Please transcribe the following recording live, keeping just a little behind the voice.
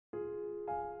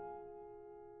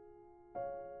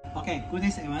Okay, good day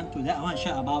everyone. Today I want to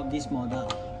share about this model.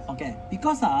 Okay,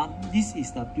 because this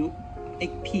is the build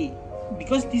 8P.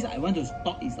 Because this I want to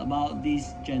talk is about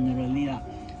this generally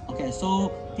Okay, so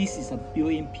this is a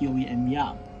built-in POE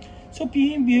NVR. So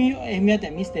POE NVR,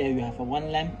 that means that you have a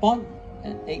 1 LAN port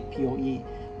and 8 POE.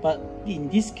 But in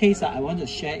this case, I want to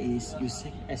share is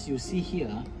as you see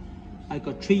here, I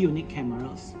got 3 unique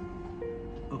cameras.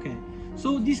 Okay,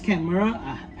 so this camera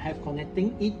I have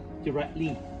connecting it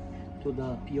directly to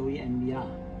the POE NVR.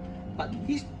 But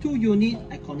these 2 units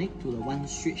I connect to the 1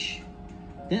 switch.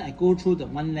 Then I go through the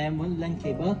 1 LAN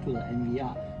cable to the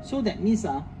NVR. So that means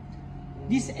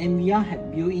this NVR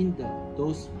have built in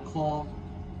those called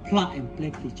plug and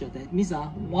play feature. That means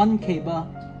 1 cable,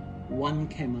 1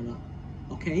 camera.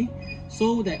 Okay,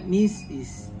 so that means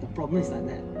the problem is like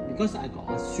that because I got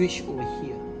a switch over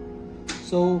here.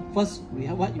 So first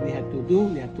what we have to do,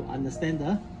 we have to understand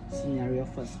the scenario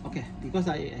first. Okay, because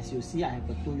as you see, I have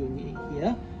a 2 unit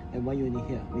here and 1 unit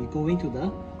here. We go into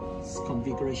the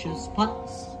configurations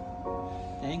parts,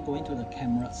 then go into the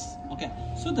cameras. Okay,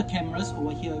 so the cameras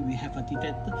over here, we have a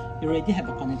detector. We already have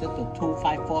a connected to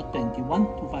 25421,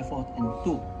 254 and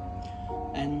 2.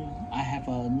 And I have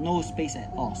no space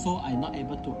at all, so I'm not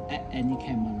able to add any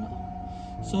camera.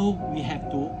 So we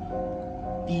have to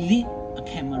delete a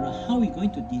camera. How are we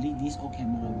going to delete this old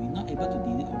camera? We're not able to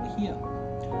delete over here.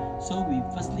 So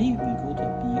firstly we go to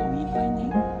POE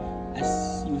binding.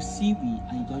 As you see,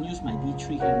 I don't use my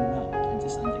D3 camera. I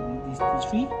just untick this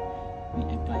D3. We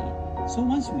apply it. So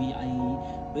once I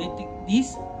take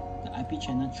this, the IP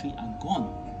channel 3 are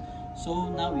gone. So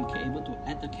now we can able to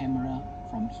add the camera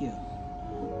from here.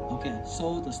 Okay,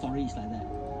 so the story is like that.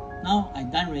 Now I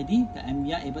done ready. The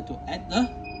NVR able to add the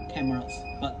cameras.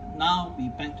 But now we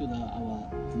back to our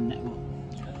network.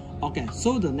 Okay,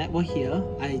 so the network here,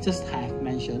 I just have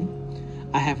mentioned,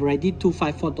 I have already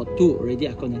 254.2 already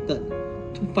are connected.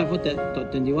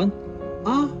 254.21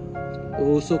 are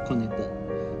also connected.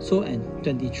 So and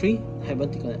 23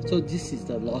 haven't connected. So this is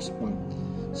the lost one.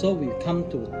 So we come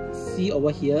to see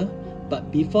over here.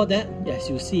 But before that, as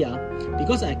you see,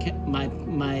 because I kept my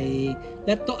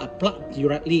laptop I plugged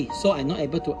directly, so I'm not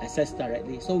able to access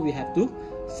directly. So we have to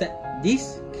set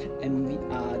this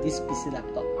this PC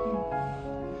laptop.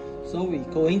 So we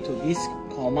go into this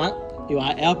command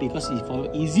URL because it's for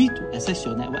easy to access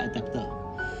your network adapter.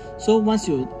 So once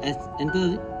you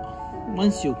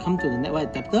come to the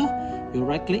network adapter, you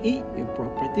right click it, you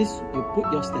properties, you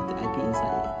put your static IP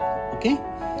inside it. Okay.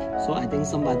 So I think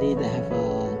somebody that have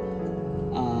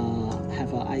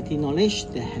IT knowledge,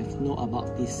 they have know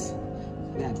about this.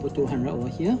 Okay, I put 200 over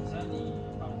here.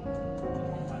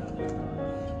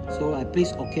 So I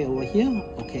place OK over here.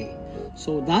 Okay.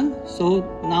 So done. So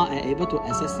now I'm able to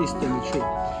access this 23.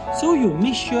 So you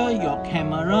make sure your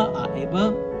camera are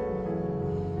able.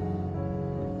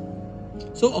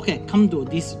 So okay, come to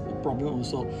this problem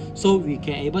also. So we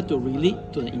can able to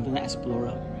relate to the Internet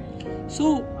Explorer.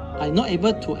 So I'm not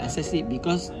able to access it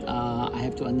because I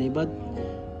have to enable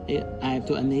this. I have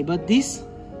to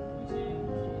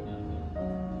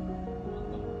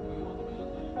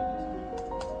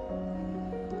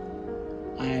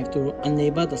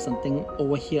enable the something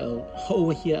over here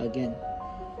again.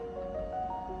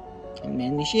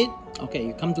 Manage it. Okay,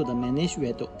 you come to the manage, we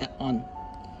have to add on.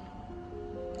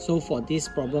 So for this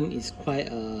problem is quite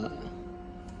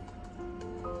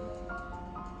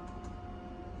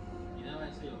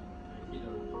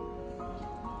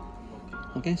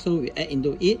okay, so we add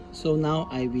into it. So now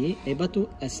I will be able to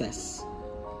access.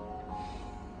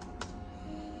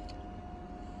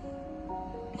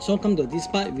 So come to this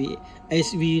part,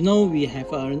 as we know, we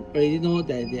have already know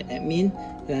that the admin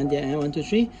and the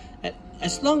N123.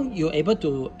 As long you're able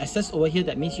to access over here,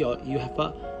 that means you have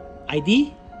a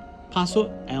ID, password,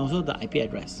 and also the IP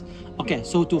address. Okay,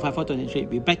 so 254.23.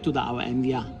 We back to our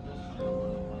NVR.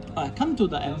 Come to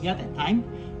the NVR that time,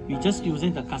 we just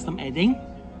using the custom adding.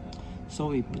 So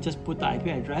we just put the IP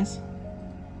address.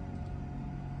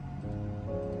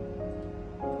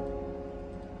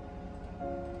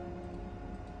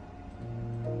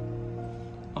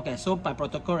 Okay, so by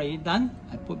protocol already done,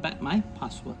 I put back my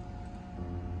password.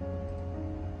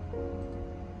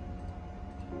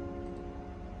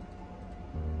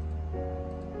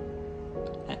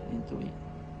 Add into it.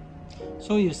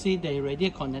 So you see they already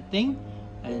connecting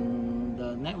and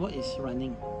the network is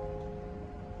running.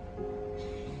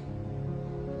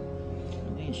 I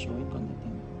think it's showing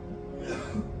connecting.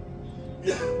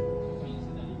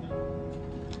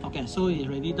 Okay, so it's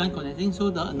already done connecting. So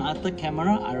another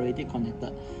camera are already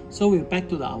connected. So we're back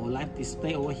to our live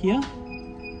display over here.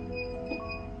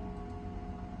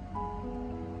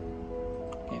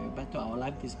 Okay, we're back to our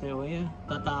live display over here.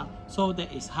 So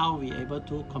that is how we able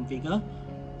to configure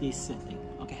this setting.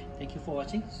 Okay, thank you for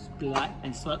watching. Please like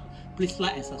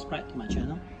and subscribe to my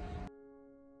channel.